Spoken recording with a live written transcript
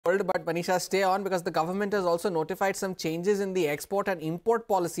But Manisha, stay on because the government has also notified some changes in the export and import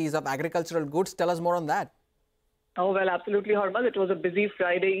policies of agricultural goods. Tell us more on that. Oh, well, absolutely, Harmaz. It was a busy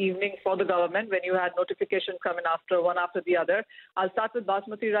Friday evening for the government when you had notifications coming one after the other. I'll start with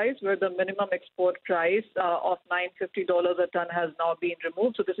Basmati rice, where the minimum export price of $950 a ton has now been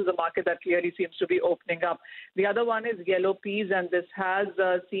removed. So this is a market that clearly seems to be opening up. The other one is yellow peas, and this has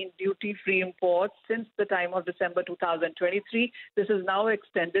seen duty-free imports since the time of December 2023. This is now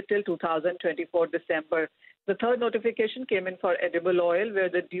extended till 2024 December. The third notification came in for edible oil, where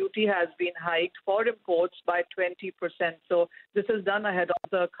the duty has been hiked for imports by 20%. So this is done ahead of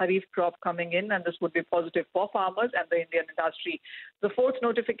the Kharif crop coming in, and this would be positive for farmers and the Indian industry. The fourth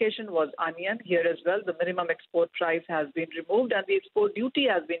notification was onion. Here as well, the minimum export price has been removed, and the export duty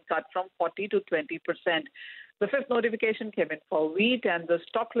has been cut from 40 to 20%. The fifth notification came in for wheat, and the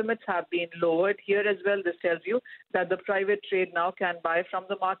stock limits have been lowered. Here as well, this tells you that the private trade now can buy from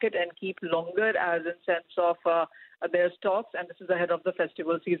the market and keep longer as in sense of their stocks, and this is ahead of the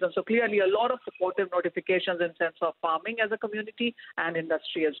festival season. So clearly a lot of supportive notifications in sense of farming as a community and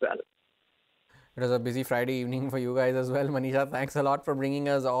industry as well. It was a busy Friday evening for you guys as well. Manisha, thanks a lot for bringing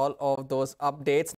us all of those updates.